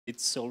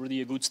It's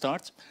already a good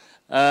start.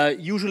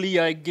 Usually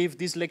I give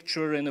this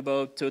lecture in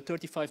about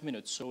 35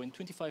 minutes, so in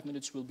 25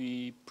 minutes will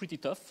be pretty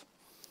tough.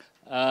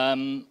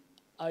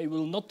 I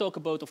will not talk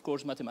about, of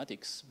course,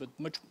 mathematics, but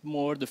much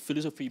more the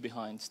philosophy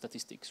behind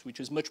statistics, which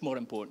is much more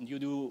important. You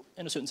do,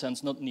 in a certain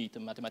sense, not need the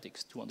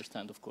mathematics to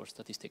understand, of course,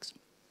 statistics.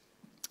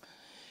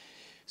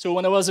 So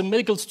when I was a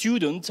medical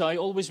student, I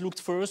always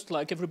looked first,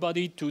 like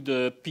everybody, to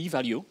the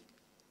p-value.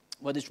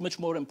 What is much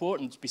more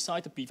important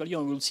beside the p-value,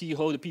 and we'll see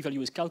how the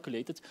p-value is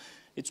calculated,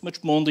 it's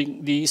much more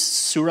the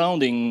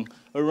surrounding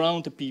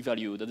around the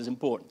p-value that is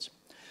important.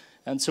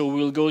 And so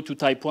we'll go to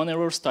type 1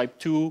 errors, type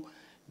 2,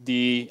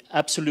 the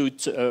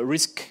absolute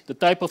risk, the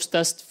type of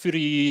test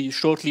very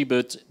shortly,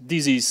 but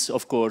this is,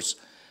 of course,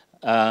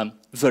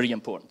 very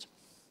important.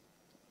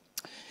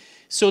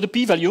 So the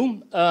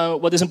p-value,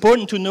 what is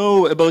important to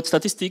know about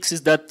statistics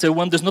is that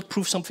one does not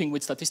prove something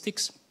with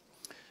statistics.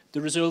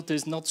 The result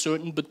is not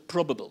certain, but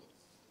probable.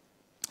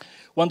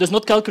 One does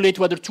not calculate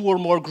whether two or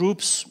more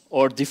groups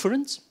are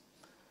different,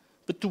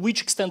 but to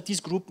which extent this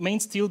group may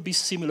still be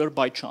similar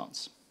by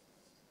chance.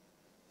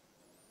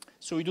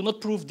 So you do not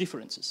prove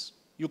differences.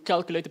 You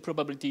calculate the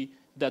probability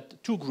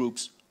that two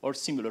groups are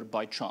similar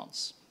by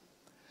chance.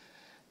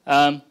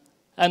 And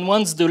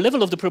once the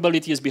level of the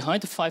probability is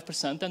behind the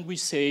 5%, then we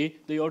say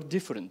they are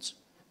different.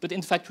 But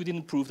in fact, we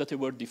didn't prove that they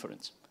were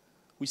different.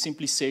 We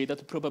simply say that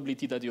the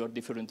probability that they are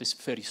different is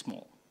very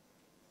small.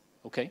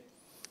 Okay?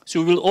 So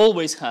we will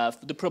always have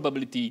the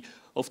probability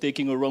of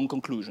taking a wrong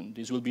conclusion.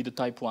 This will be the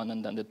type 1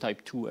 and then the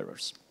type 2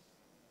 errors.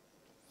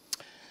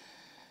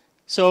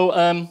 So,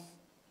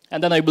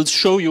 and then I will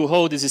show you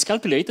how this is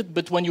calculated.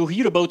 But when you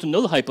hear about the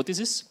null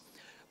hypothesis,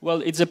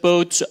 well, it's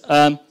about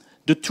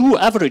the two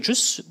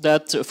averages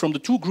that from the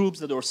two groups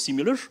that are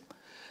similar.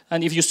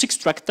 And if you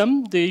subtract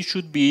them, they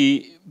should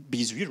be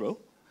B0.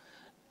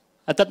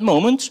 At that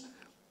moment,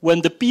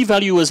 when the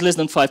p-value is less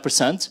than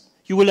 5%,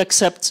 you will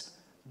accept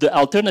the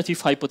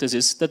alternative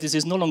hypothesis that this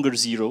is no longer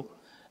 0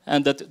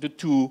 and that the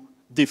two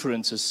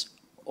differences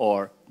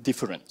are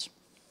different.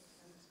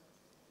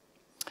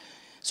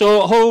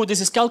 So how this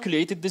is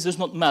calculated, this does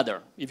not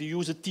matter. If you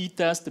use a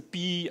t-test, the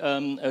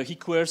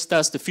P-Hickwer's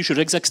test, the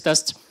Fisher-Exak's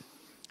test,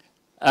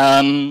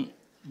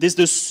 this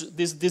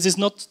is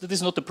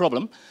not the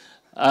problem.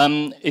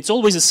 It's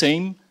always the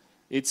same.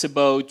 It's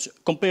about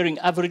comparing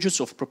averages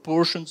of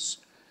proportions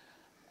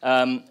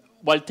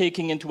while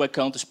taking into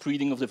account the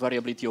spreading of the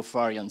variability of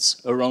variance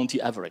around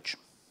the average.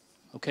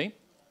 Okay?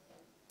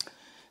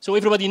 So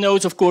everybody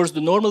knows, of course,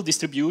 the normal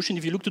distribution.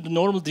 If you look to the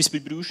normal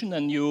distribution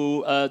and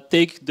you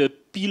take the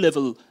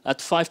p-level at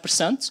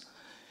 5%,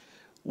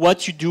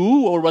 what you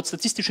do, or what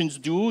statisticians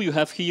do, you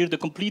have here the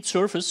complete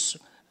surface,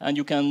 and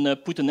you can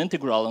put an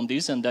integral on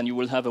this, and then you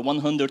will have a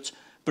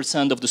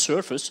 100% of the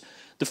surface.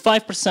 The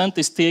 5%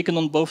 is taken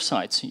on both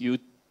sides. You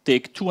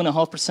take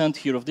 2.5%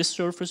 here of this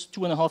surface,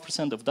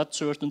 2.5% of that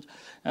surface,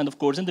 and of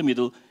course in the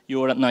middle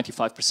you are at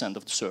 95%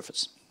 of the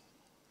surface.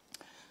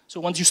 So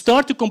once you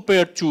start to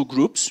compare two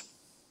groups,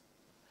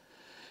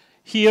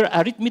 here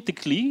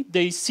arithmetically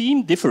they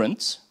seem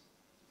different,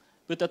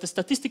 but at the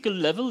statistical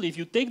level, if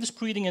you take the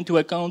spreading into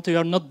account, they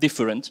are not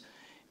different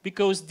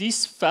because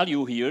this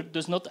value here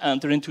does not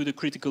enter into the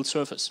critical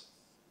surface.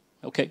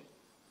 Okay?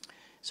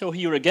 So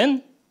here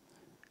again,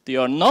 they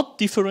are not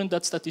different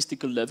at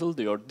statistical level,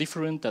 they are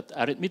different at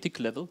arithmetic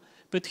level,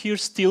 but here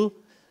still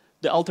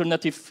the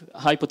alternative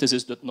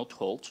hypothesis does not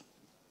hold.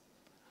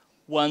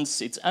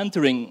 Once it's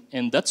entering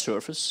in that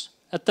surface,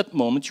 at that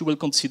moment you will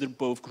consider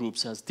both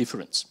groups as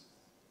different.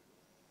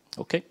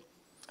 Okay?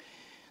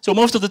 So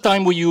most of the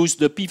time we use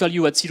the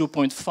p-value at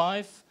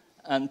 0.5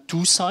 and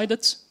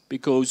two-sided,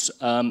 because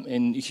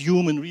in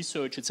human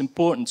research it's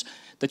important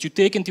that you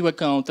take into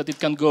account that it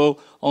can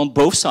go on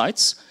both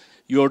sides.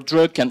 Your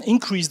drug can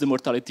increase the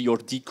mortality or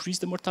decrease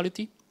the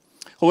mortality.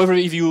 However,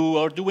 if you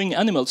are doing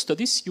animal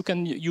studies, you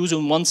can use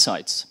on one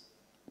side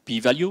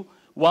p-value.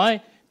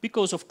 Why?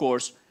 Because, of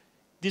course,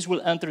 this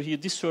will enter here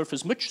this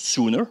surface much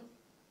sooner,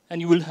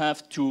 and you will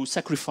have to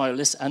sacrifice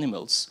less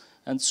animals,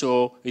 and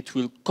so it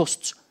will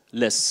cost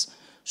less.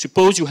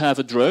 Suppose you have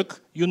a drug,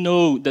 you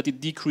know that it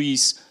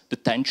decreases the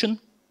tension.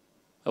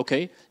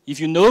 Okay?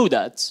 If you know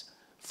that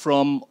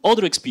from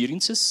other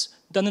experiences,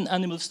 then in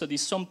animal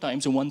studies,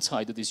 sometimes a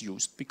one-sided is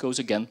used because,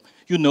 again,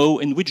 you know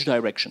in which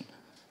direction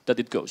that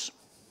it goes.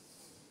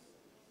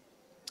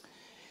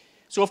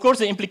 So, of course,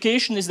 the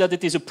implication is that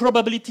it is a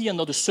probability and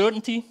not a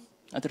certainty,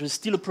 and there is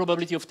still a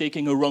probability of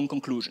taking a wrong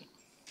conclusion.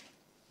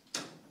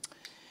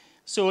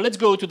 So let's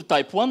go to the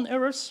type 1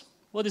 errors.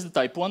 What is the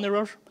type 1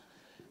 error?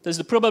 There's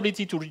the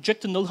probability to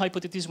reject a null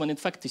hypothesis when in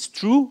fact it's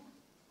true.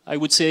 I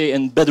would say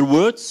in better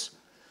words,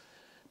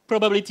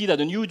 probability that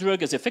a new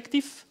drug is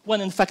effective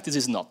when in fact it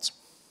is not.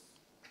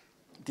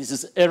 This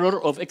is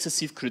error of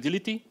excessive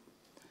credulity.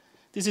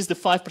 This is the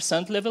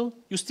 5% level.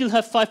 You still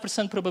have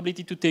 5%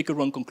 probability to take a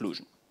wrong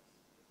conclusion.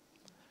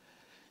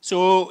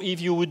 So if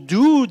you would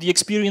do the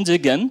experience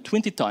again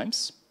 20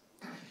 times,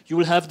 you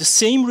will have the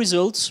same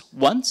results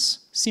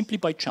once simply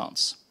by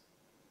chance,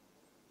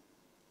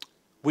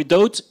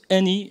 without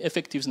any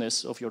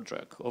effectiveness of your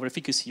drug or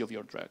efficacy of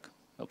your drug.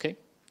 Okay?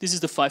 This is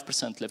the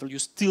 5% level. You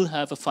still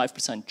have a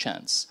 5%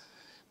 chance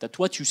that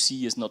what you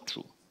see is not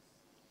true.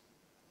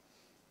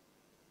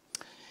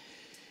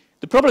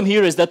 The problem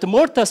here is that the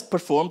more tests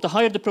performed, the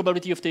higher the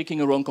probability of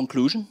taking a wrong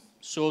conclusion.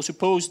 So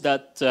suppose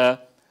that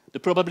the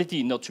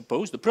probability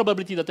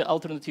that the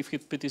alternative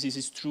hypothesis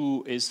is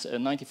true is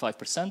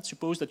 95%.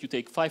 Suppose that you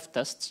take 5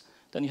 tests,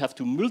 then you have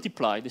to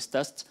multiply this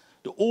test.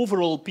 The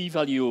overall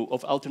p-value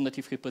of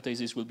alternative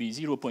hypothesis will be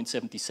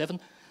 0.77.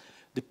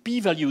 The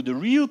p-value, the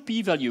real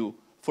p-value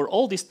for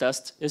all these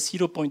tests is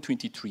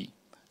 0.23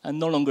 and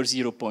no longer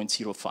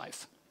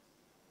 0.05.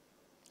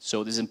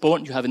 So this is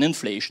important. You have an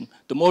inflation.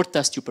 The more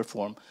tests you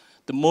perform,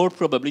 the more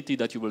probability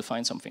that you will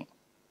find something.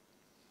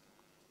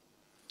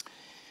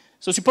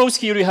 So suppose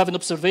here you have an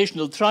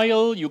observational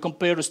trial. You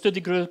compare a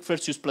study group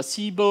versus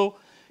placebo.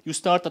 You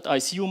start at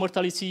ICU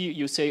mortality.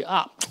 You say,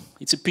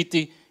 it's a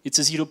pity. It's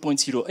a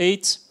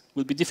 0.08.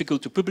 Will be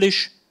difficult to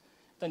publish.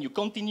 Then you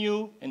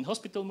continue in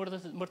hospital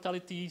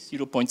mortality,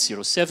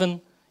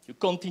 0.07. You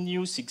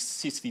continue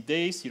 60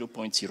 days,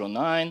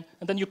 0.09.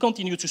 And then you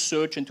continue to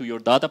search into your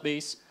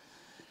database.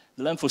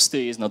 The length of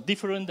stay is not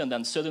different. And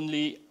then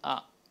suddenly,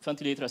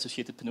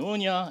 ventilator-associated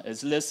pneumonia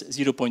is less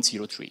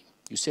 0.03.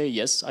 You say,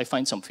 yes, I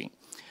find something.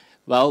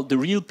 Well, the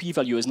real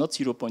p-value is not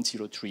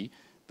 0.03,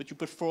 but you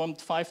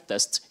performed 5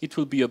 tests. It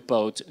will be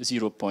about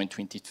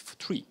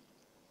 0.23.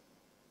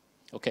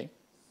 Okay?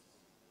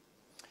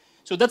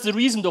 So that's the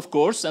reason, of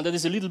course, and that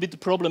is a little bit the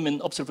problem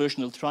in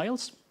observational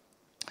trials.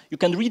 You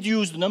can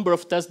reduce the number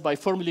of tests by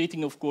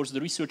formulating, of course, the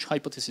research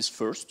hypothesis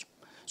first.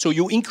 So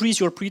you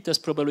increase your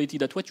pretest probability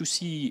that what you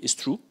see is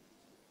true,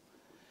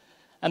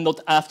 and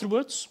not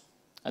afterwards.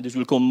 And this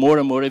will become more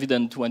and more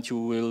evident when you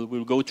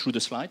will go through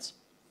the slides.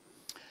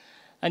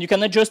 And you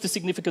can adjust the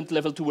significant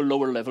level to a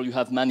lower level. You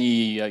have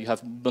many, you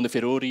have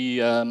Montefiore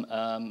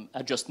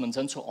adjustments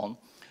and so on.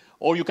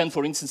 Or you can,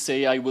 for instance,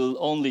 say, I will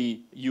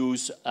only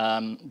use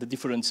the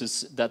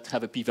differences that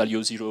have a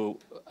p-value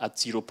at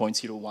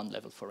 0.01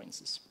 level, for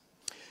instance.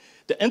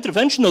 The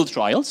interventional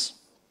trials,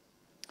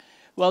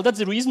 well, that's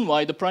the reason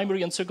why the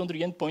primary and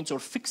secondary endpoints are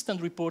fixed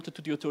and reported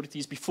to the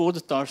authorities before the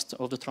start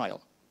of the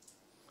trial.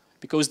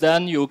 Because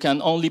then you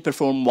can only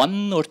perform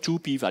 1 or 2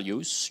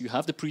 p-values. You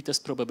have the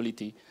pretest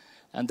probability,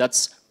 and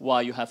that's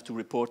why you have to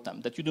report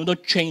them, that you do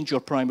not change your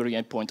primary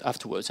endpoint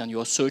afterwards, and you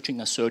are searching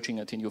and searching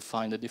until you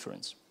find a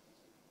difference.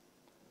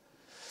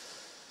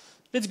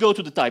 Let's go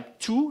to the type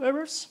 2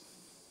 errors.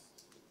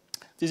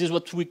 This is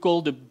what we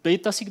call the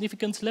beta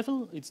significance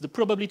level. It's the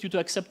probability to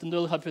accept a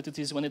null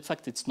hypothesis when in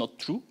fact it's not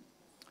true.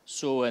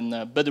 So in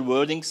better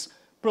wordings,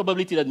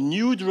 probability that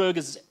new drug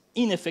is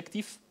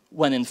ineffective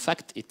when in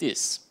fact it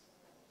is.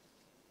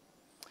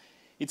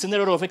 It's an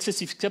error of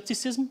excessive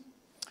skepticism.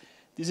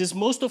 This is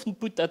most often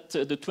put at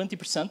the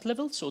 20%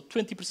 level, so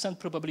 20%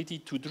 probability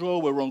to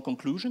draw a wrong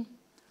conclusion,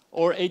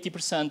 or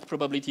 80%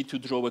 probability to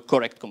draw a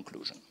correct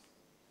conclusion.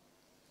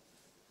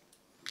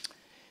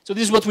 So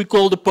this is what we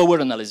call the power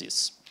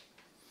analysis.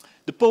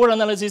 The power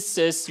analysis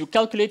says you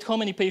calculate how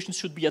many patients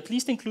should be at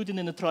least included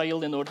in a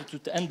trial in order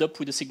to end up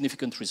with a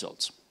significant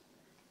result.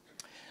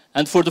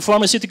 And for the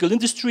pharmaceutical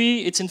industry,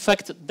 it's in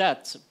fact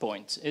that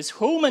point, is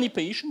how many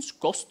patients,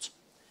 cost,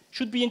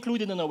 should be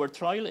included in our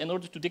trial in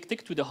order to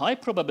detect with a high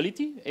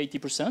probability,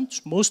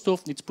 80%, most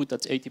often it's put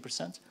at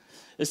 80%,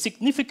 a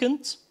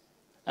significant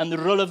and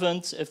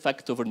relevant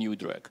effect of a new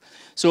drug.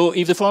 So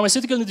if the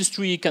pharmaceutical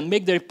industry can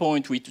make their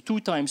point with 2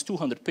 times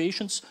 200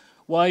 patients,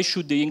 why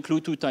should they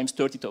include 2 times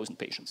 30,000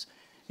 patients?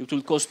 It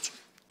will cost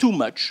too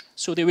much,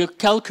 so they will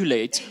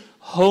calculate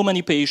how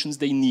many patients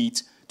they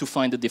need to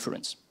find the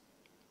difference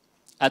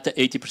at the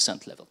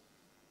 80% level.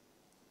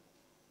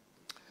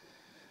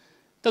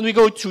 Then we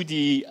go to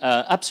the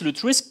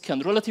absolute risk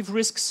and relative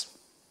risks.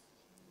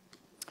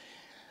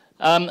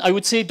 I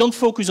would say don't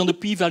focus on the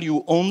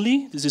p-value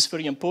only. This is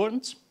very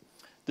important.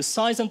 The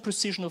size and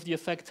precision of the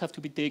effect have to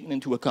be taken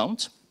into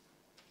account.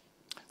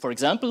 For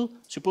example,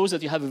 suppose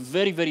that you have a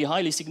very, very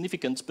highly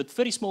significant but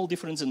very small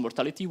difference in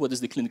mortality. What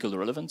is the clinical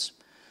relevance?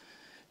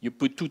 You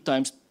put 2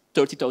 times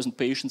 30,000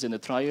 patients in a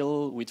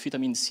trial with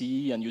vitamin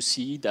C, and you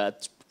see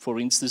that, for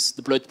instance,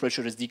 the blood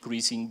pressure is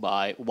decreasing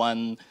by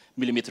 1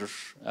 millimeter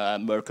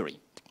mercury.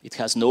 It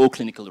has no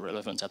clinical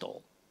relevance at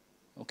all.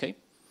 Okay?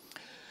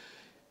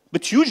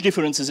 But huge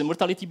differences in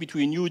mortality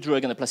between a new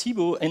drug and a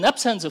placebo, in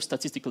absence of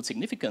statistical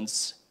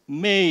significance,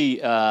 may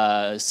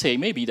say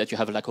maybe that you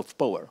have a lack of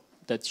power,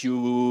 that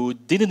you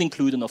didn't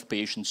include enough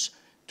patients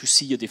to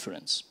see a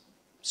difference.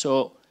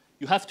 So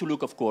you have to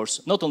look, of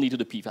course, not only to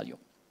the p-value,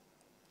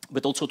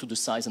 but also to the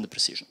size and the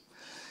precision.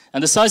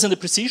 And the size and the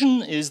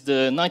precision is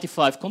the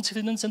 95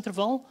 confidence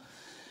interval.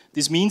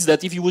 This means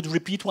that if you would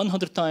repeat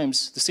 100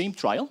 times the same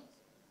trial,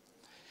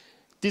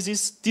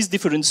 this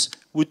difference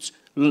would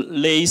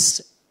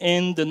lays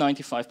in the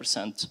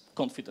 95%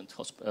 confident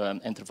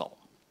interval.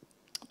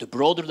 The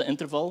broader the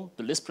interval,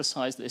 the less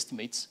precise the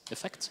estimates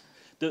effect.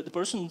 The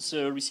persons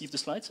received the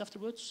slides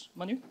afterwards,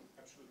 Manu?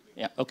 Absolutely.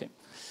 Yeah, okay.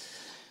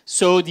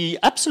 So the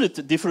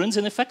absolute difference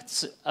in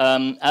effects,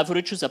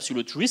 averages,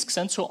 absolute risks,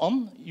 and so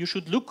on, you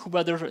should look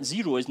whether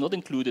 0 is not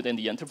included in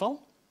the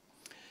interval.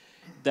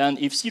 then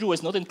if 0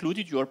 is not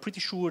included, you are pretty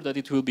sure that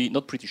it will be,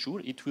 not pretty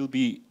sure, it will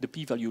be the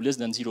p-value less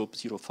than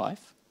 0.05.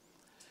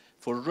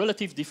 For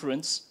relative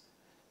difference,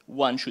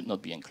 1 should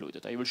not be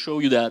included. I will show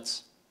you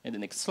that in the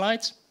next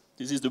slide.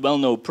 This is the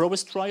well-known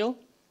PROES trial.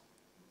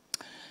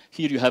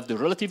 Here you have the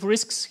relative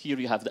risks. Here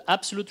you have the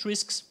absolute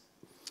risks.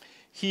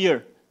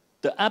 Here,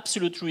 the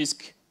absolute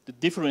risk, the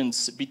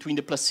difference between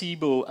the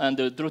placebo and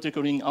the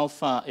drug-recurring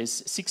alpha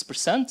is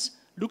 6%.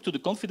 Look to the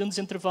confidence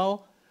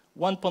interval,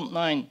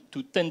 1.9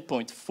 to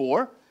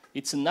 10.4.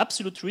 It's an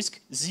absolute risk.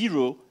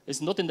 0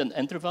 is not in the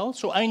interval,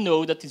 so I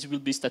know that this will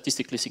be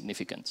statistically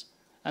significant.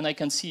 And I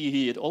can see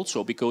here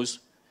also because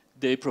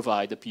they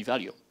provide a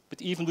p-value.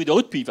 But even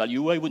without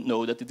p-value, I would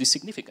know that it is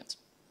significant.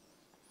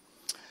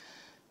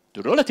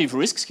 The relative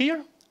risks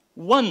here,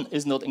 1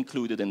 is not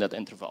included in that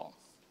interval.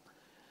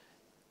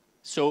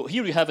 So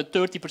here you have a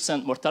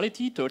 30%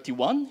 mortality,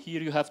 31.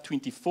 Here you have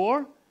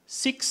 24.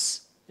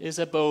 6 is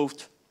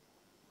about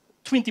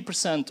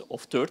 20%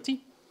 of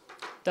 30.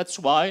 That's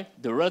why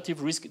the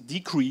relative risk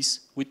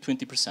decrease with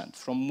 20%,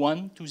 from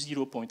 1 to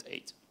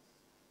 0.8.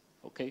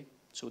 Okay,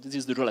 so this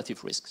is the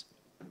relative risks.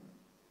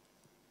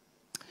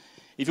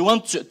 If you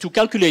want to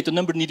calculate the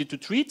number needed to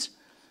treat,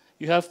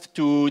 you have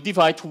to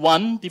divide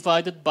 1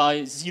 divided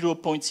by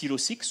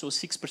 0.06, so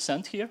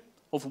 6% here,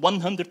 of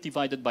 100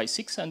 divided by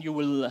 6, and you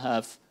will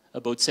have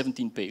about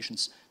 17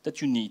 patients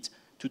that you need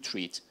to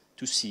treat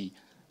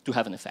to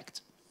have an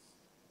effect.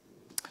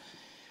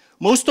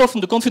 Most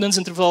often the confidence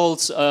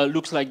intervals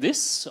looks like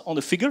this on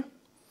the figure.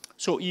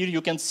 So here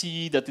you can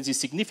see that this is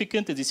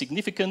significant, it is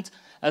significant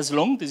as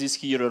long this is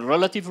here a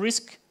relative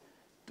risk.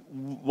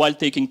 While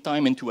taking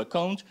time into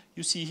account,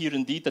 you see here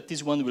indeed that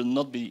this one will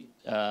not be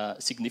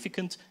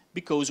significant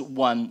because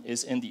 1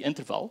 is in the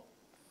interval.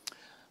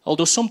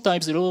 Although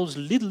sometimes there are those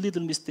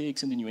little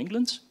mistakes in the New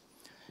England.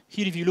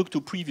 Here, if you look to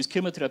previous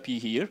chemotherapy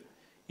here,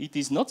 it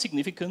is not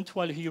significant,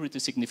 while here it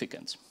is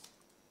significant.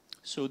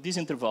 So this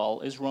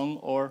interval is wrong,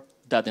 or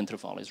that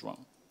interval is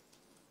wrong.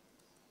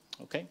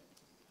 Okay?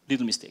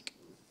 Little mistake.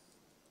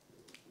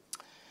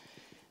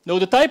 Now,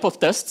 the type of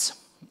tests.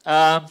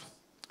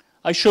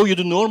 I show you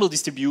the normal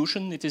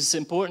distribution. It is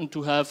important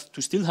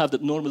to still have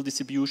that normal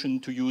distribution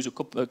to use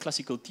a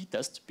classical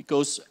t-test,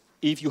 because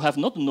if you have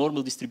not a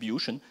normal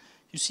distribution,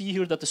 you see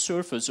here that the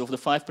surface of the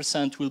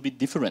 5% will be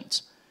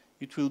different.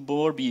 It will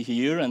more be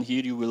here, and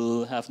here you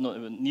will have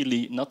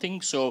nearly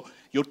nothing, so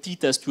your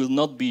t-test will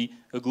not be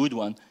a good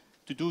one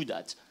to do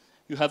that.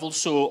 You have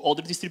also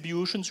other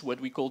distributions,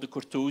 what we call the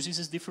kurtosis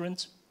is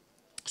different.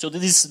 So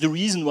this is the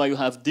reason why you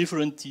have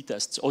different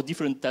t-tests or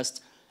different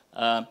tests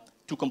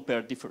to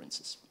compare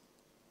differences.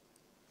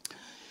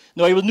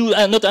 Now, I will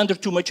not enter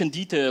too much in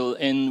detail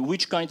in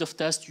which kind of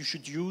test you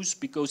should use,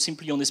 because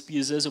simply on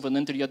SPSS of an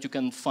internet you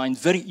can find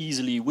very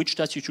easily which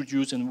test you should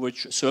use in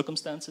which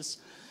circumstances.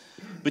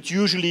 But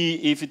usually,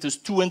 if it is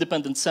 2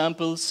 independent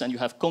samples and you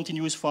have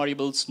continuous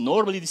variables,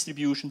 normally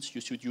distributions,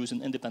 you should use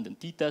an independent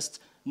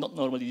t-test, not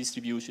normally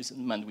distributions, a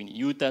Manwini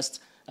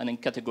U-test, and in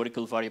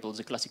categorical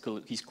variables, a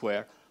classical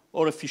chi-square,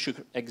 or a Fisher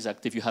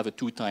exact if you have a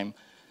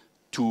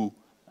 2x2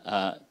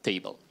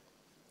 table.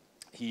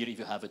 Here, if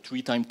you have a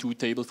 3x2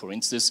 table, for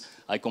instance,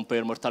 I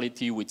compare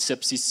mortality with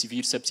sepsis,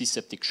 severe sepsis,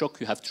 septic shock.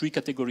 You have 3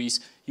 categories.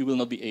 You will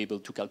not be able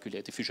to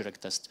calculate a Fisher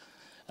test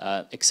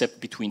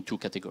except between 2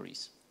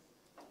 categories.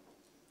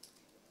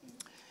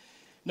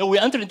 Now we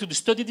enter into the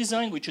study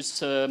design, which is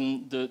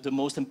the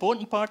most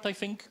important part, I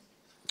think.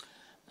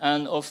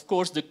 And of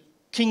course, the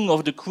king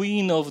of the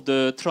queen of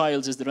the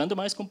trials is the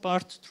randomized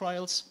compared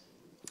trials.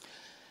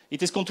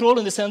 It is controlled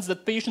in the sense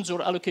that patients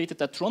are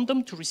allocated at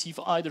random to receive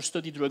either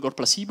study drug or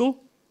placebo.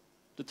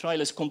 The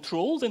trial is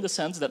controlled in the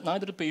sense that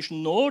neither the patient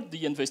nor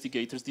the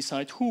investigators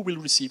decide who will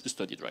receive the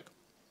study drug.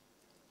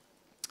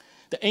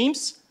 The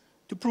aims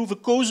to prove a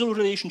causal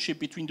relationship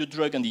between the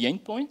drug and the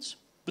endpoint,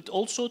 but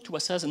also to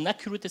assess an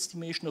accurate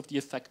estimation of the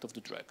effect of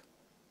the drug.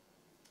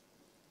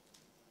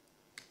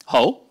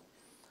 How?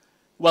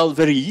 Well,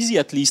 very easy,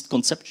 at least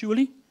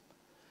conceptually.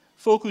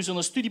 Focus on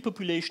a study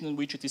population in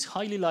which it is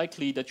highly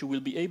likely that you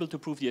will be able to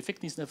prove the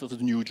effectiveness of the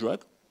new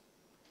drug.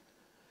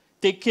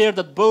 Take care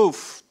that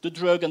both the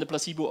drug and the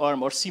placebo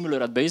arm are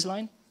similar at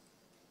baseline,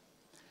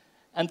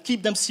 and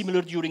keep them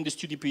similar during the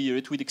study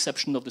period, with the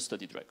exception of the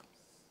study drug.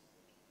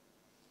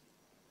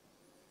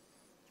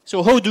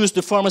 So how does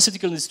the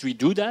pharmaceutical industry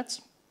do that?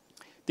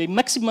 They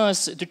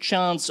maximize the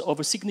chance of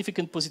a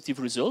significant positive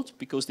result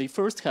because they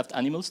first have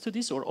animal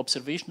studies or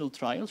observational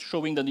trials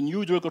showing that the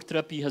new drug or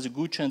therapy has a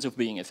good chance of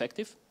being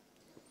effective.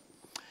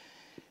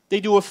 They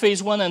do a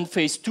phase 1 and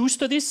phase 2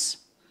 studies.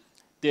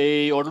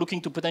 They are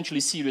looking to potentially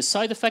serious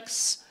side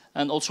effects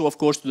and also, of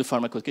course, to the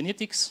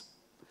pharmacokinetics.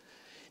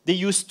 They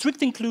use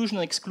strict inclusion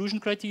and exclusion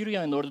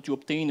criteria in order to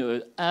obtain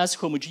an as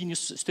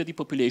homogeneous study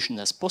population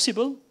as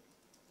possible.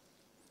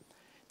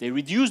 They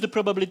reduce the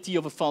probability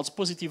of a false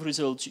positive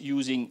result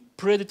using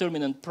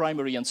predetermined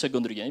primary and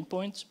secondary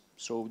endpoints.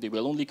 So they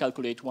will only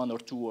calculate 1 or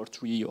 2 or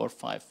 3 or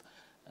 5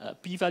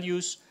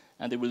 p-values,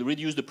 and they will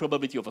reduce the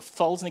probability of a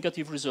false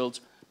negative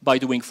result by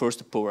doing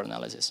first a power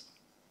analysis.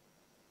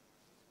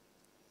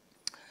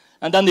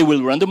 And then they will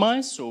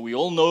randomize. So we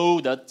all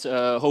know that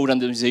how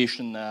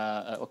randomization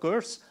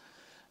occurs.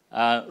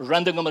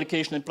 Random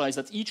allocation implies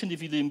that each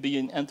individual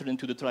being entered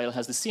into the trial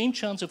has the same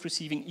chance of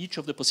receiving each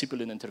of the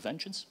possible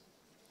interventions.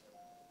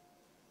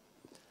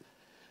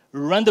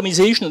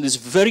 Randomization, and this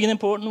is very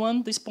important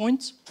one, this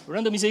point.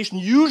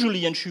 Randomization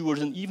usually ensures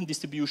an even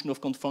distribution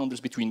of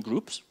confounders between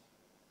groups.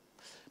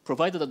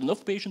 Provided that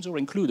enough patients are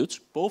included,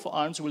 both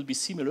arms will be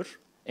similar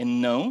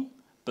in known,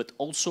 but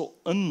also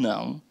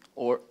unknown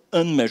or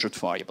unmeasured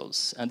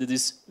variables. And it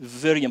is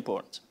very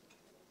important.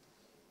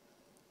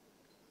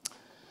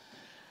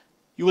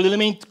 You will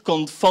eliminate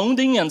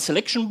confounding and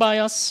selection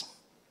bias,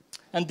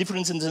 and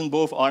differences in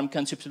both arms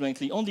can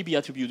subsequently only be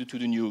attributed to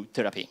the new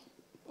therapy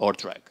or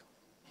drug.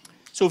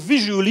 So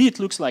visually, it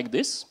looks like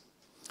this.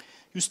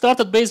 You start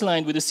at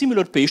baseline with a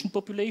similar patient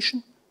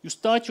population. You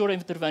start your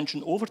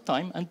intervention over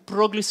time, and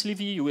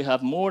progressively you will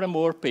have more and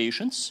more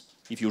patients,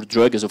 if your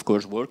drug is, of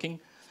course, working,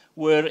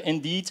 where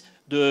indeed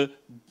the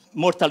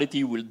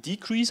mortality will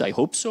decrease, I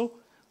hope so,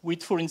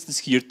 with, for instance,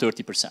 here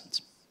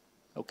 30%.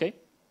 Okay?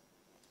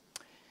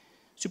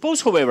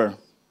 Suppose, however,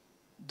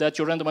 that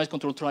your randomized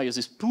controlled trial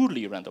is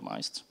poorly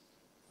randomized,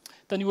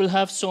 then you will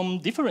have some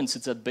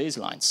differences at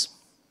baselines.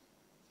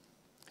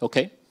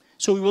 Okay?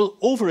 So we will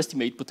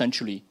overestimate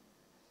potentially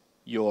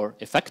your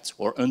effect,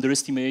 or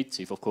underestimate,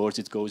 if of course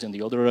it goes in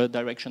the other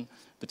direction.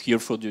 But here,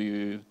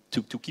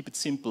 to keep it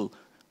simple,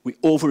 we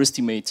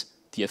overestimate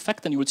the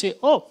effect, and you would say,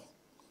 oh,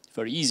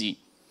 very easy.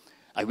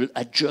 I will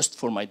adjust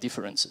for my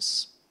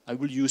differences. I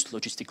will use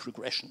logistic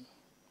regression.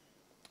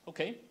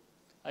 Okay?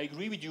 I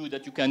agree with you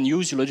that you can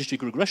use your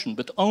logistic regression,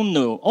 but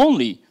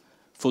only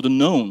for the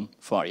known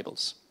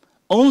variables,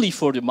 only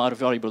for the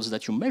variables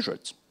that you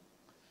measured.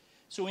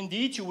 So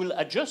indeed, you will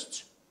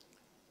adjust,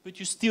 but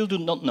you still do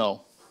not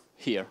know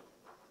here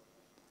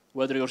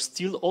whether there are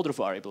still other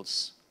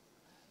variables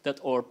that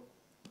are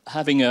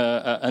having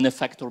an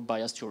effect or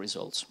bias to your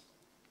results.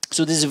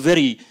 So this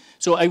is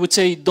so I would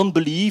say don't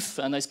believe,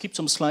 and I skipped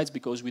some slides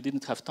because we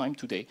didn't have time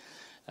today.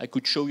 I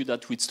could show you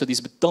that with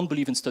studies, but don't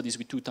believe in studies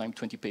with 2 times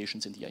 20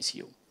 patients in the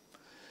ICU.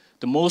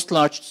 The most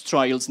large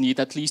trials need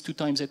at least 2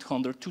 times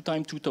 800, 2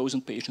 times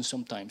 2,000 patients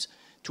sometimes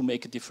to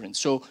make a difference.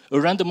 So a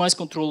randomized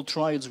controlled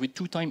trials with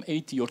 2 times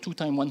 80 or 2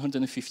 times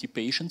 150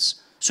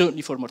 patients,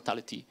 certainly for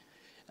mortality,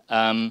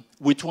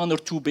 with 1 or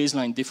 2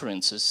 baseline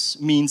differences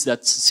means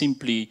that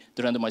simply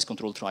the randomized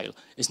controlled trial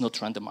is not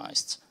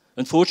randomized.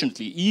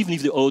 Unfortunately, even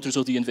if the authors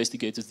or the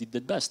investigators did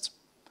their best,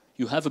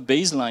 you have a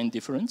baseline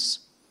difference,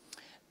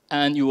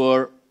 and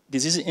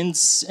this is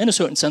in a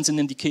certain sense an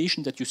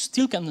indication that you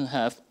still can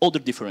have other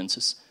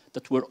differences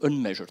that were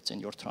unmeasured in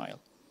your trial.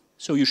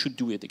 So you should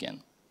do it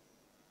again.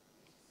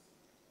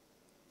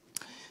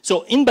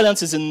 So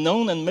imbalance is a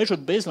known and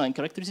measured baseline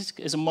characteristic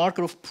as a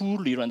marker of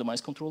poorly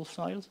randomized controlled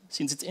trials,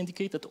 since it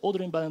indicates that other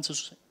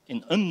imbalances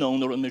in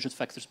unknown or unmeasured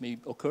factors may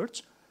occur.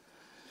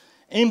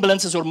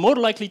 Imbalances are more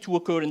likely to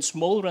occur in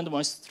small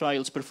randomized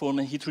trials performed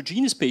in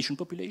heterogeneous patient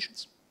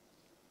populations.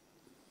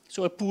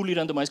 So a poorly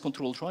randomized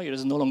controlled trial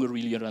is no longer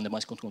really a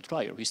randomized controlled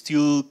trial. We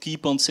still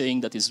keep on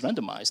saying that it's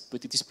randomized,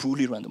 but it is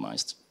poorly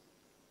randomized.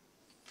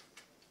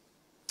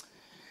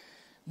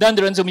 Then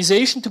the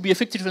randomization, to be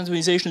effective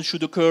randomization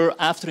should occur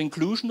after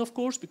inclusion, of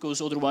course,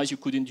 because otherwise you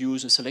could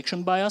induce a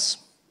selection bias,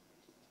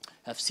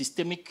 have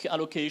systemic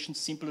allocation,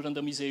 simple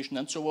randomization,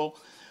 and so on,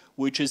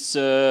 which is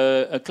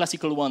a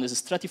classical one is a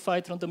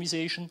stratified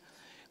randomization,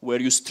 where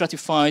you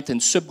stratified in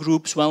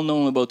subgroups well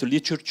known about the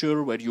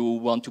literature, where you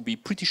want to be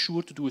pretty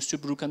sure to do a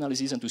subgroup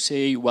analysis and to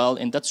say, well,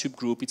 in that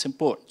subgroup it's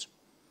important.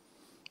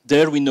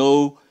 There we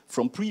know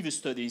from previous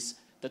studies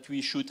that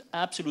we should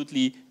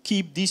absolutely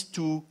keep these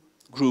 2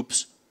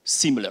 groups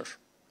similar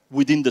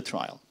within the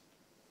trial.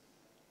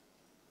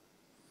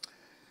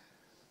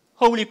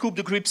 How will you keep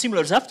the group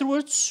similar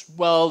afterwards?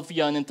 Well,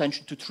 via an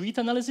intention to treat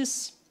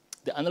analysis.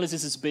 The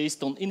analysis is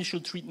based on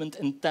initial treatment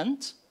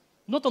intent,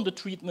 not on the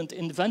treatment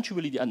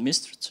eventually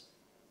administered.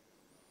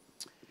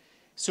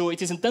 So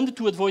it is intended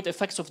to avoid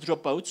effects of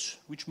dropouts,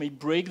 which may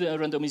break the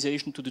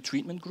randomization to the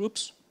treatment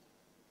groups.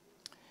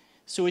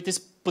 So it is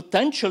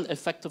potential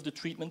effect of the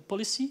treatment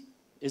policy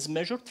is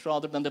measured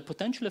rather than the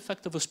potential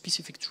effect of a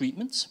specific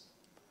treatment.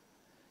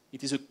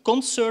 It is a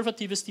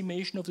conservative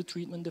estimation of the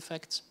treatment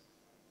effect.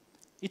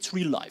 It's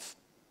real life.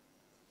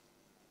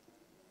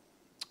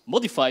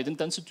 Modified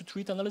intention to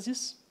treat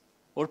analysis,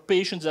 or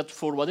patients that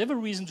for whatever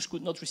reasons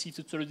could not receive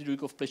the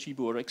therapeutic of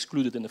placebo are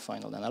excluded in the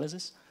final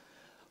analysis.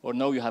 Or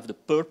now you have the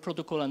per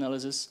protocol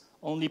analysis,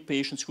 only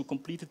patients who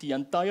completed the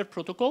entire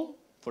protocol,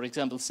 for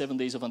example 7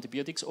 days of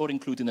antibiotics, are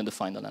included in the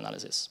final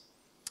analysis.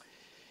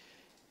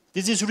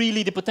 This is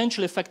really the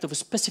potential effect of a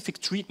specific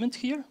treatment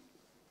here.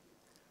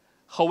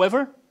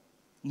 However,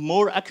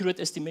 more accurate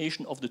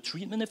estimation of the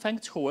treatment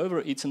effect.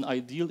 However, it's an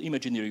ideal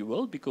imaginary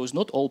world because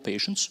not all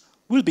patients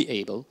will be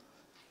able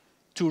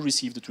to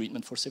receive the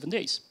treatment for 7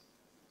 days.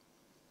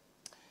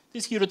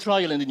 This here a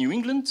trial in the New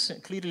England,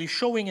 clearly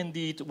showing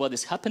indeed what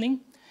is happening.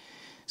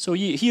 So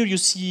here you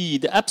see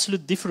the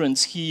absolute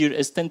difference here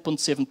is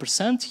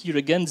 10.7%. Here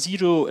again,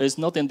 0 is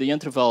not in the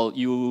interval.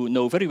 You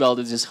know very well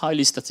that this is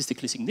highly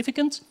statistically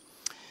significant.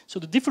 So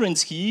the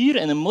difference here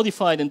in a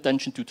modified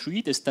intention to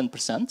treat is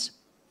 10%.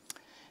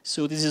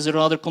 So this is a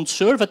rather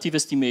conservative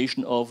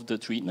estimation of the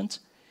treatment.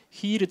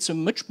 Here it's a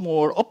much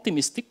more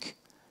optimistic.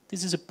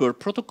 This is a per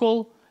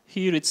protocol.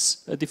 Here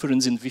it's a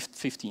difference in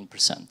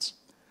 15%.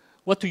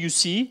 What do you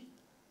see?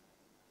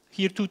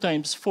 Here 2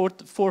 times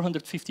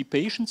 450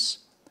 patients,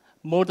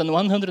 more than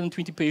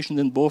 120 patients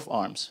in both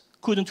arms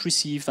couldn't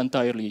receive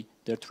entirely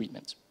their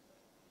treatment.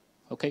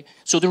 Okay?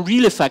 So the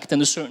real effect in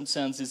a certain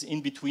sense is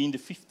in between the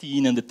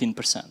 15 and the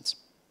 10%.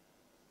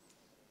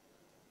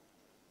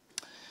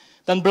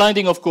 Then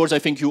blinding, of course, I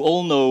think you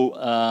all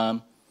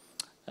know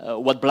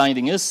what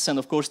blinding is, and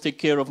of course take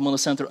care of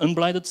monocenter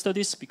unblinded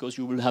studies because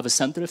you will have a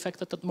center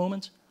effect at that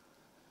moment.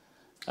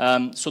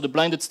 So the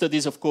blinded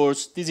studies, of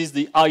course, this is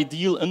the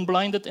ideal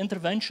unblinded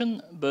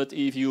intervention, but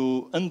if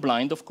you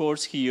unblind, of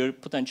course, here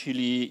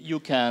potentially you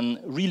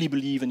can really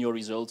believe in your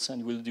results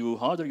and will do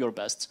harder your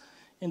best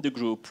in the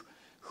group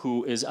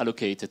who is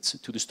allocated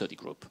to the study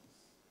group.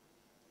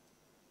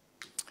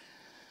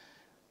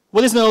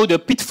 What is now the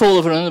pitfall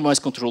of a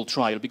randomized controlled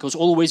trial? Because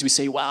always we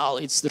say, well,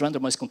 it's the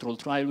randomized controlled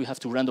trial, we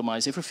have to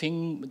randomize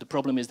everything. The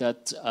problem is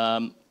that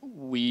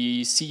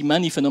we see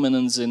many phenomena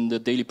in the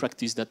daily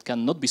practice that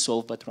cannot be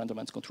solved by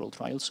randomized controlled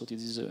trials, so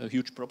this is a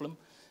huge problem.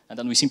 And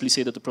then we simply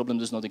say that the problem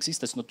does not exist.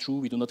 That's not true.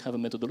 We do not have a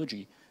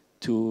methodology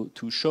to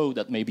show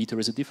that maybe there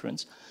is a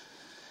difference.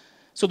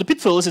 So the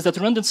pitfall is that the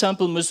random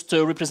sample must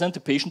represent a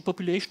patient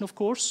population, of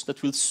course,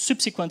 that will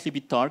subsequently be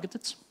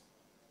targeted.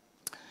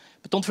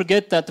 But don't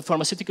forget that the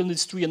pharmaceutical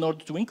industry, in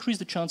order to increase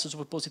the chances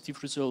of a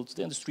positive result,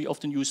 the industry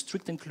often uses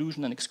strict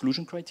inclusion and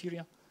exclusion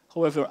criteria.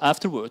 However,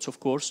 afterwards, of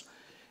course,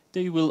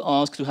 they will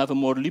ask to have a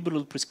more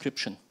liberal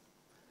prescription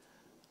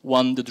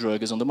when the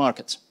drug is on the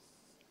market.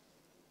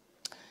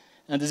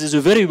 And this is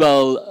a very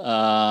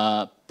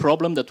well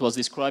problem that was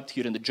described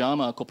here in the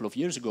JAMA a couple of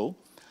years ago.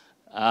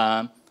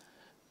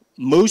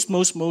 Most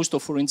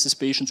of, for instance,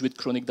 patients with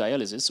chronic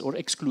dialysis are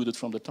excluded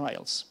from the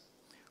trials.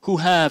 Who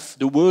have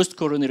the worst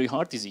coronary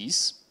heart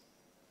disease?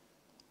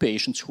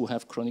 Patients who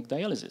have chronic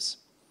dialysis.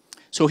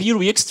 So here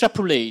we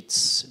extrapolate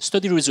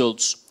study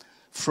results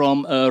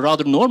from a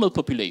rather normal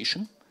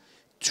population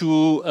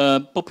to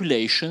a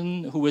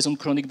population who is on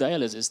chronic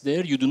dialysis.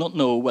 There you do not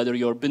know whether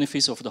your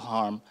benefits of the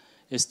harm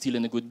is still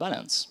in a good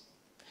balance.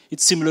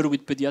 It's similar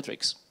with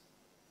pediatrics.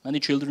 Many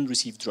children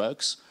receive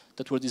drugs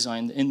that were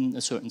designed in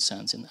a certain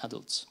sense in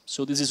adults.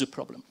 So this is a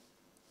problem.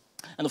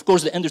 And of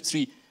course the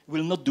industry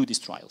will not do these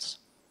trials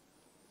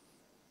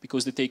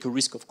because they take a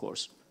risk, of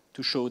course,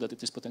 to show that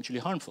it is potentially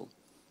harmful.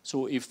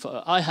 So if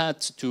I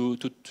had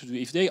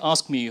if they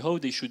ask me how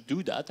they should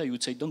do that, I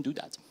would say, don't do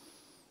that.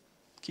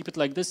 Keep it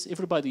like this.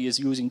 Everybody is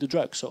using the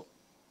drug, so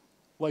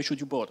why should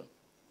you bother?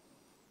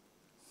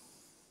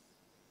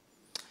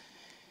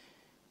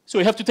 So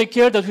we have to take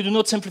care that we do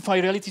not simplify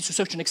reality to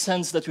such an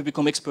extent that we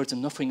become experts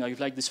in nothing. I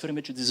like this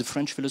image. It is a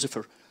French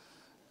philosopher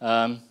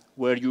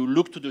where you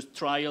look to the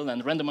trial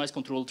and randomized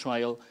controlled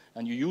trial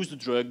and you use the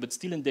drug, but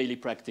still in daily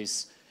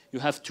practice, you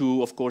have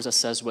to, of course,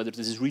 assess whether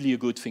this is really a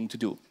good thing to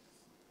do.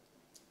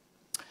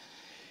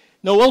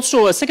 Now,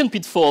 also, a second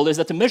pitfall is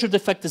that the measured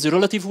effect is a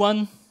relative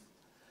one.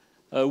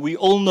 We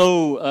all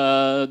know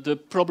the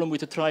problem with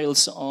the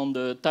trials on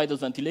the tidal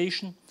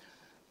ventilation.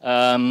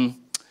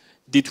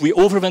 Did we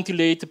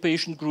overventilate the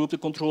patient group, the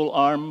control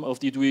arm,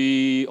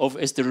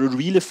 is there a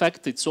real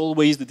effect? It's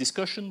always the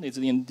discussion. It's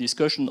in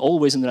discussion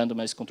always in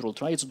randomized controlled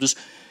trials. So just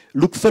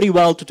look very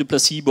well to the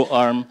placebo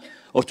arm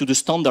or to the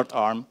standard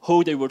arm,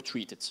 how they were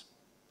treated.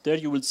 There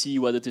you will see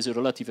whether it is a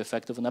relative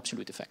effect of an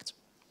absolute effect.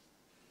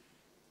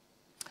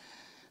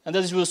 And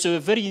that was a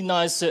very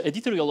nice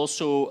editorial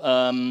also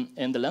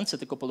in The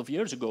Lancet a couple of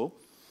years ago,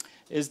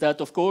 is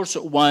that, of course,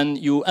 when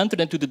you enter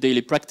into the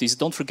daily practice,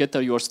 don't forget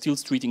that you are still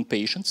treating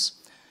patients,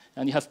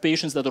 and you have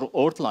patients that are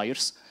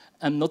outliers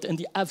and not in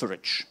the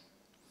average.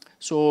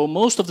 So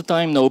most of the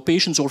time now,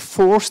 patients are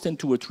forced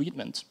into a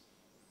treatment,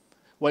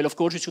 while, of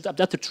course, you should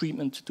adapt the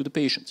treatment to the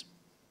patient.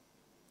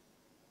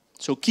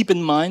 So keep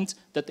in mind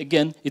that,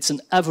 again, it's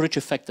an average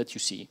effect that you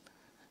see,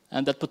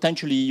 and that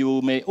potentially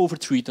you may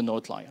overtreat an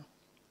outlier.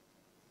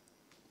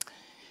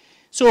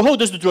 So how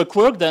does the drug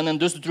work then, and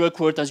does the drug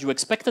work as you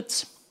expected?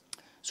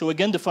 So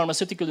again, the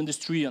pharmaceutical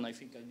industry, and I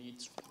think I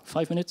need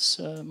 5 minutes,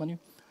 Manu.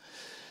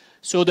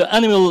 So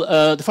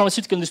the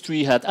pharmaceutical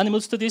industry had animal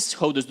studies.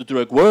 How does the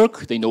drug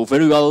work? They know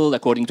very well,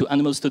 according to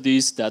animal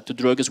studies, that the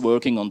drug is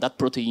working on that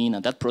protein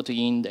and that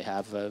protein. They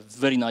have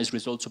very nice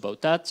results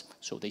about that.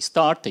 So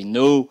they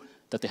know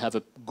that they have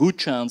a good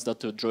chance that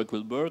the drug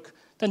will work.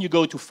 Then you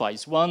go to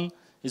phase 1.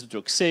 Is the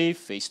drug safe?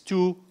 Phase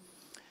 2.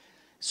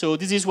 So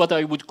this is what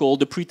I would call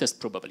the pretest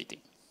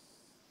probability.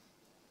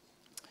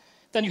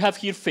 Then you have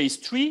here phase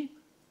 3.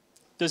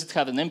 Does it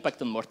have an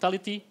impact on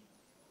mortality?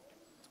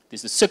 This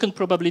is the second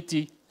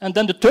probability. And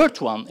then the third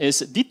one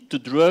is, did the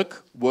drug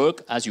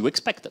work as you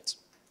expected?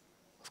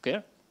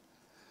 Okay?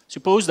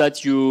 Suppose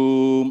that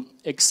you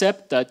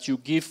accept that you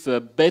give a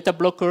beta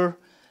blocker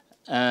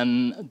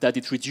that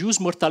it reduced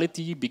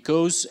mortality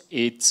because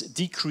it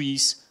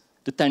decreased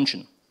the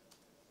tension.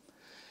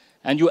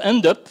 And you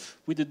end up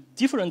with a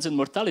difference in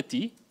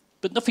mortality,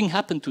 but nothing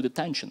happened to the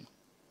tension.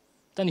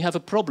 Then you have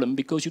a problem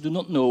because you do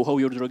not know how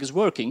your drug is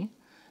working,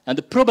 and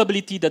the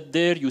probability that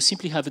there you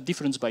simply have a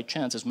difference by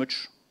chance is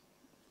much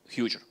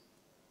huger.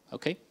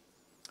 Okay?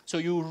 So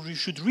you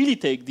should really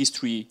take these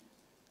 3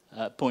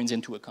 points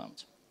into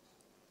account.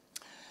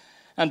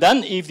 And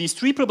then if these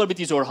 3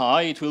 probabilities are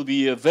high, it will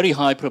be a very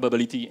high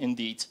probability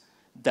indeed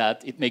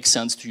that it makes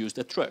sense to use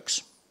the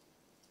drugs.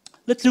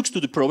 Let's look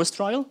to the PROGRESS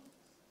trial.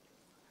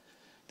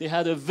 They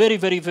had a very,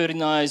 very, very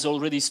nice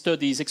already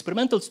studies,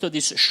 experimental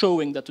studies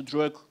showing that the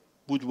drug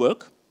would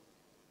work.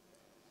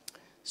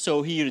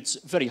 So here it's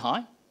very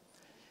high.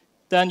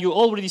 Then you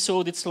already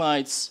saw the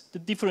slides. The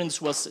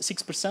difference was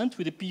 6%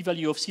 with a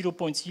p-value of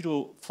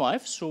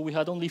 0.05. So we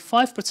had only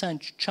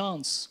 5%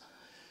 chance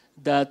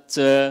that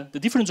the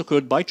difference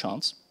occurred by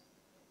chance.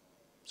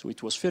 So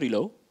it was very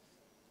low.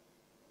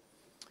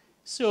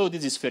 So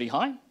this is very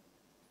high.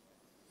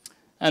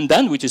 And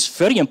then, which is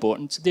very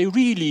important, they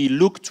really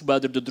looked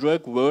whether the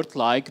drug worked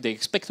like they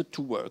expected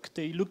to work.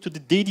 They looked at the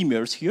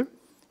D-dimers here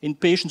in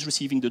patients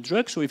receiving the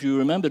drug. So if you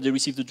remember, they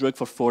received the drug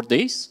for 4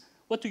 days.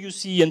 What do you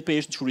see in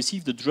patients who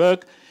receive the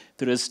drug?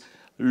 There is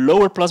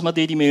lower plasma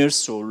D-dimers,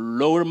 so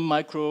lower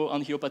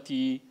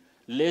microangiopathy,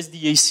 less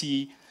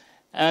DAC.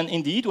 And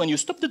indeed, when you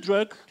stop the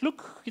drug,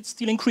 look, it's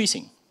still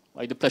increasing.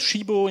 Like the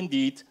placebo,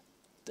 indeed,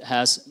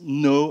 has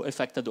no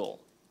effect at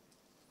all.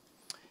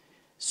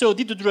 So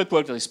did the drug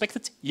work as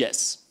expected?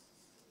 Yes.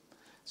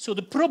 So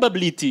the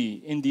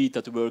probability, indeed,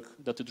 that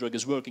the drug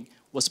is working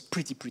was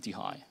pretty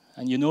high.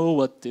 And you know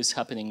what is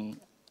happening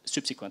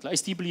subsequently. I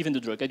still believe in the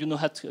drug. I do not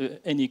have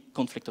any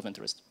conflict of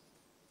interest.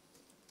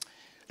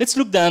 Let's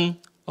look then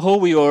how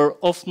we are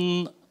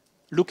often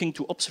looking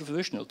to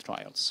observational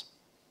trials.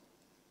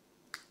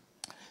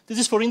 This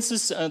is, for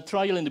instance, a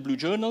trial in the Blue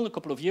Journal a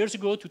couple of years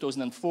ago,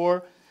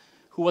 2004,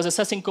 who was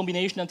assessing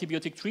combination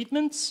antibiotic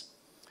treatments.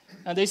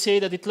 And they say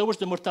that it lowers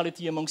the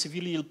mortality among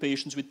severely ill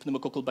patients with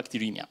pneumococcal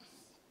bacteremia.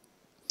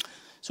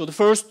 So the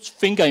first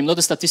thing, I'm not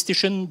a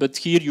statistician, but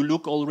here you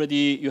look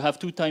already, you have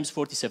 2 times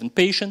 47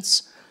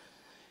 patients.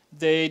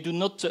 They do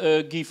not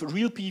give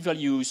real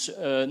p-values,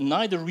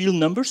 neither real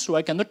numbers, so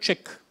I cannot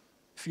check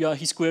via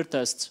Chi-square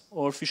test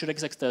or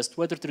Fisher-Exact test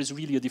whether there is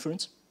really a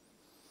difference.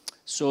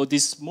 So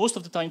this, most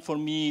of the time for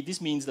me,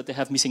 this means that they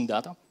have missing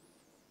data.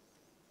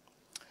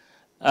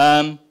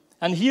 And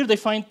here they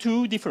find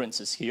 2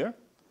 differences here.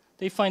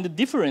 They find a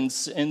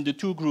difference in the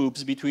 2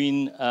 groups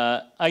between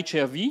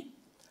HRV,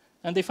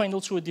 and they find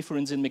also a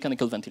difference in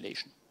mechanical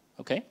ventilation.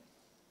 Okay?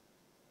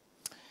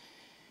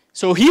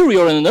 So here we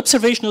are in an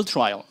observational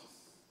trial.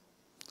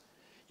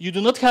 You do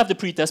not have the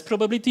pretest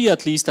probability,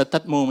 at least at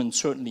that moment,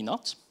 certainly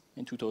not,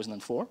 in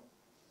 2004.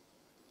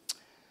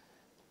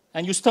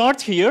 And you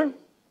start here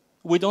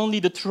with only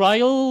the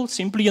trial,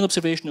 simply an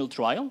observational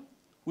trial,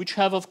 which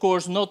have, of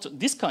course, not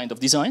this kind of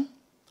design,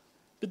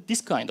 but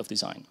this kind of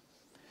design.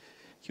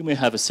 You may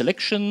have a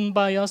selection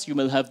bias, you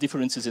will have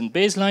differences in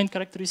baseline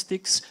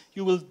characteristics,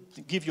 you will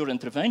give your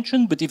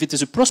intervention, but if it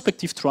is a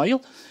prospective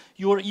trial,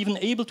 you are even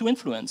able to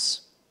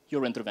influence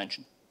your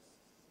intervention.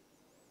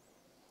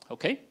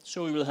 Okay,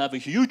 so we will have a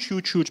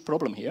huge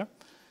problem here.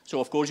 So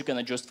of course you can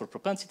adjust for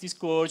propensity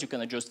scores, you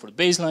can adjust for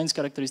baselines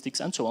characteristics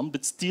and so on,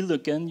 but still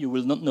again you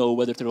will not know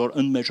whether there are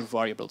unmeasured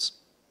variables.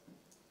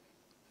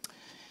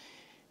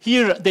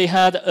 Here they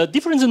had a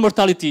difference in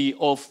mortality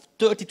of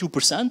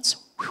 32%.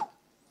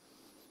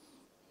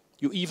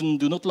 You even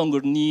do not longer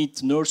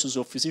need nurses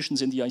or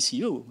physicians in the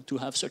ICU to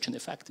have such an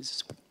effect. This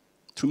is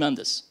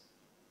tremendous.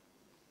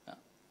 Yeah.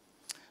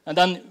 And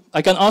then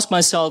I can ask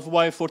myself,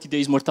 why 40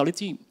 days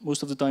mortality?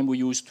 Most of the time we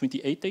use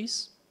 28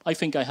 days. I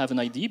think I have an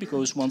idea,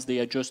 because once they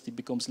adjust, it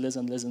becomes less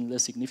and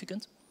less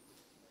significant.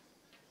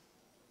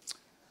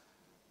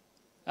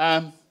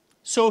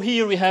 So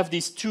here we have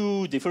these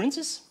 2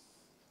 differences.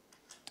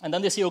 And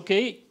then they say,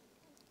 okay,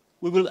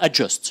 we will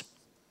adjust.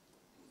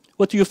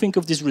 What do you think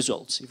of these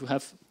results? If you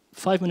have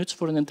 5 minutes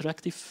for an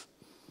interactive.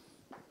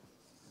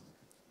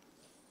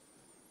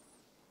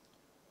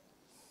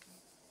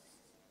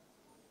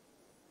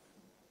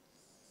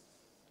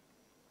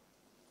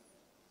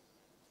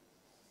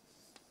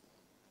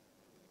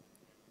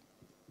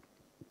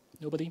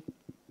 Nobody?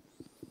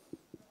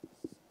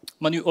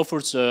 Manu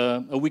offers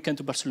a weekend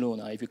to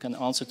Barcelona, if you can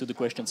answer to the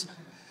questions.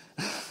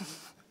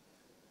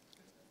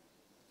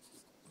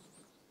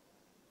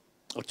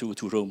 Or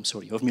to Rome,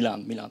 sorry, or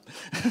Milan.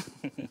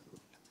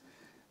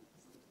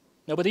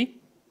 Nobody?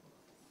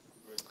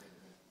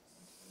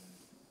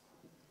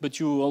 But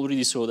you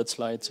already saw that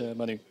slide,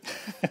 Manu.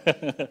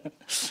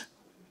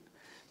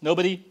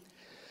 Nobody?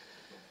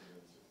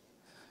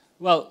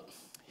 Well,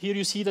 here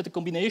you see that the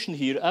combination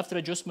here, after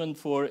adjustment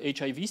for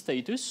HIV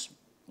status,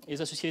 is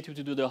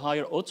associated to the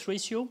higher odds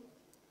ratio.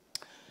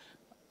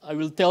 I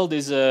will tell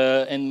this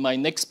in my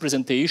next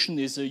presentation.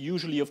 Is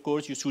usually, of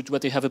course, you should,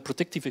 when they have a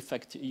protective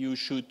effect, you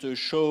should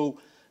show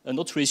an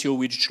odds ratio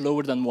which is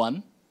lower than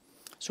 1.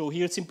 So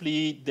here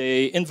simply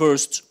they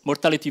inversed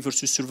mortality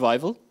versus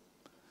survival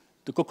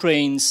The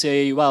Cochrane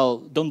say, well,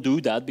 don't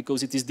do that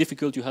because it is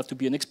difficult. You have to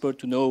be an expert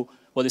to know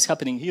what is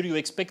happening. Here you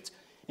expect,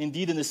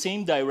 indeed, in the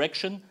same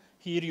direction.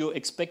 Here you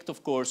expect,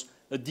 of course,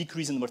 a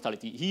decrease in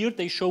mortality. Here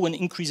they show an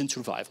increase in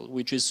survival,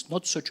 which is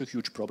not such a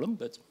huge problem.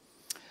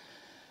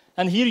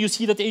 And here you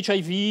see that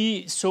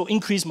HIV so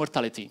increased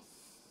mortality.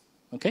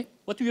 Okay?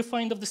 What do you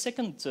find of the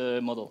second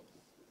model?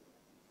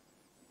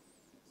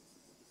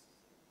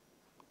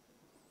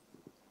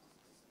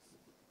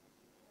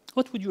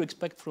 What would you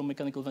expect from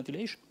mechanical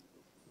ventilation?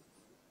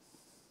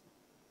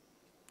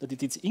 That it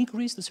did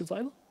increase the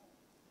survival?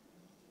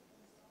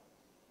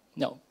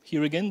 No.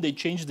 Here again, they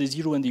changed the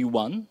 0 and the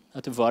 1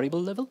 at a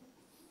variable level.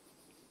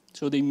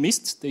 So they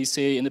missed, they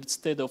say,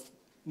 instead of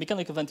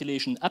mechanical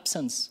ventilation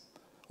absence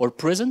or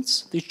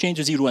presence, they changed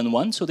the 0 and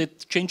 1, so they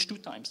changed 2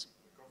 times.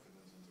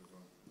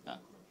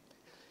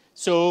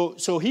 So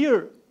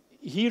here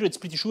it's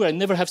pretty sure. I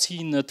never have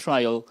seen a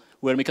trial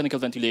where mechanical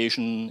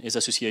ventilation is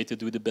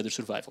associated with a better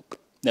survival.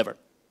 Never.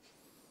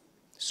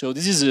 So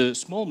this is a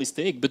small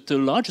mistake, but the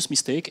largest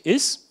mistake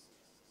is...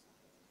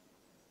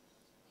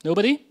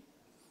 Nobody?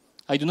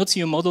 I do not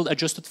see a model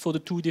adjusted for the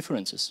 2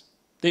 differences.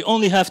 They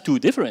only have 2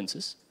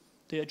 differences.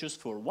 They adjust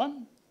for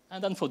one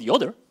and then for the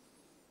other.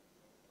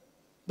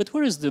 But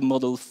where is the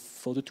model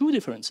for the 2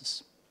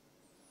 differences?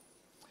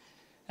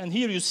 And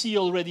here you see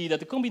already that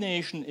the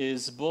combination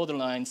is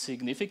borderline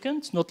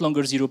significant, not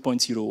longer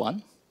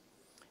 0.01.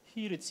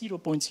 Here it's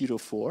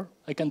 0.04.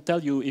 I can tell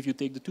you if you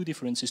take the 2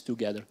 differences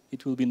together,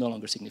 it will be no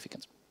longer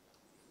significant.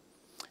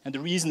 And the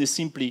reason is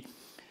simply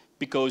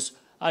because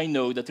I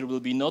know that there will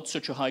be not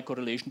such a high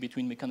correlation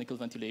between mechanical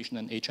ventilation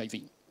and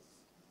HIV.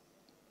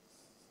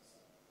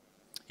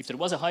 If there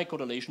was a high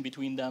correlation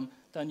between them,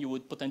 then you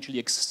would potentially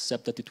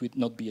accept that it would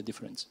not be a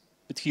difference.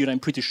 But here I'm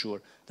pretty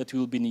sure that it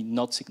will be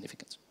not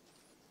significant.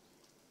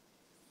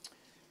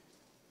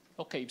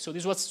 Okay, so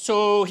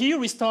here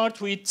we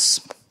start with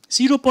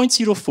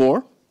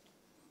 0.04.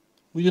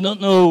 We do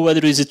not know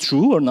whether is it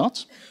true or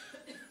not.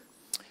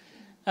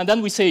 And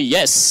then we say,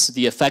 yes,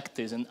 the effect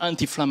is an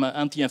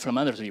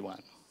anti-inflammatory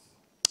one.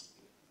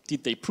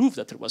 Did they prove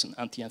that there was an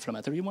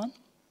anti-inflammatory one?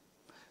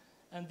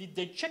 And did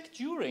they check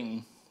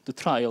during the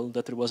trial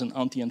that there was an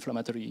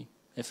anti-inflammatory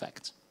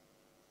effect?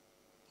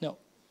 No.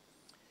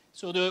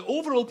 So the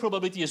overall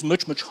probability is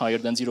much, much higher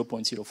than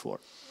 0.04.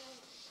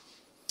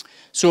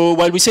 So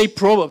while we say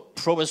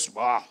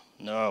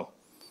no,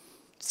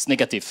 it's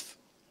negative.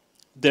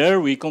 There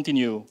we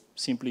continue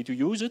simply to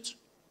use it.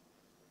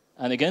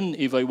 And again,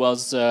 if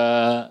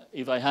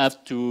I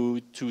have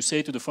to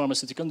say to the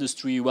pharmaceutical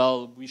industry,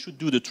 well, we should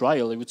do the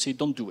trial, I would say,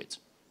 don't do it.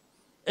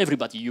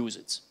 Everybody use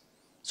it.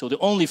 So the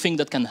only thing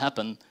that can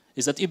happen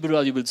is that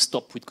everybody will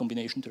stop with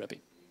combination therapy.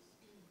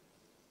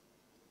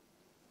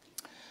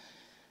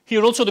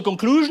 Here also the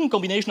conclusion,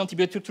 combination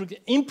antibiotic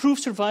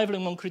improves survival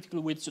among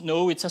critical with.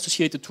 No, it's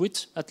associated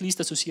with, at least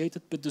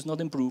associated, but does not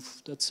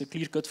improve. That's a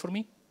clear cut for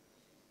me.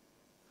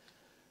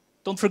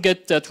 Don't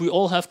forget that we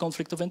all have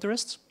conflict of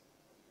interest.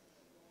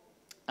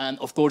 And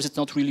of course, it's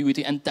not really with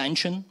the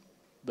intention,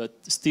 but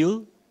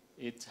still,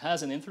 it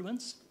has an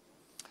influence.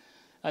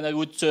 And I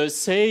would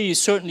say,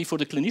 certainly for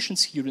the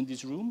clinicians here in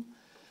this room,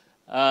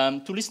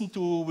 to listen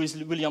to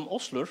William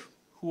Osler,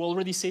 who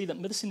already say that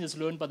medicine is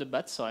learned by the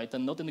bedside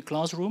and not in the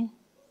classroom.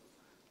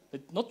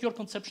 That not your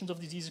conceptions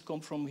of diseases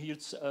come from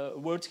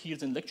words here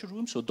in lecture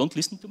room, so don't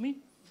listen to me.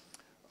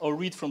 Or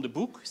read from the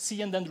book,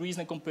 see and then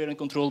reason and compare and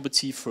control, but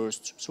see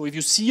first. So if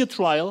you see a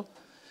trial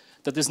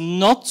that is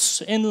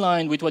not in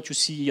line with what you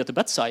see at the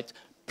bedside,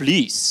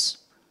 please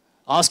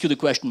ask you the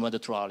question what the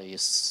trial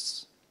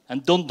is.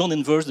 And don't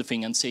inverse the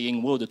thing and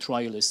saying, whoa, the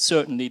trial is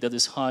certainly, that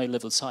is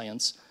high-level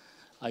science.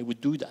 I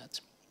would do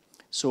that.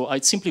 So I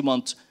simply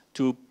want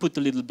to put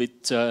a little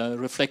bit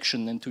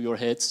reflection into your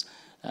heads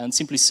and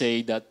simply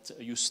say that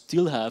you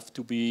still have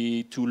to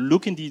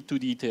look into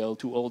detail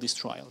to all these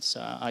trials.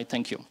 I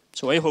thank you.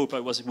 So I hope I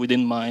was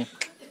within my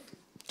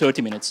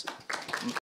 30 minutes.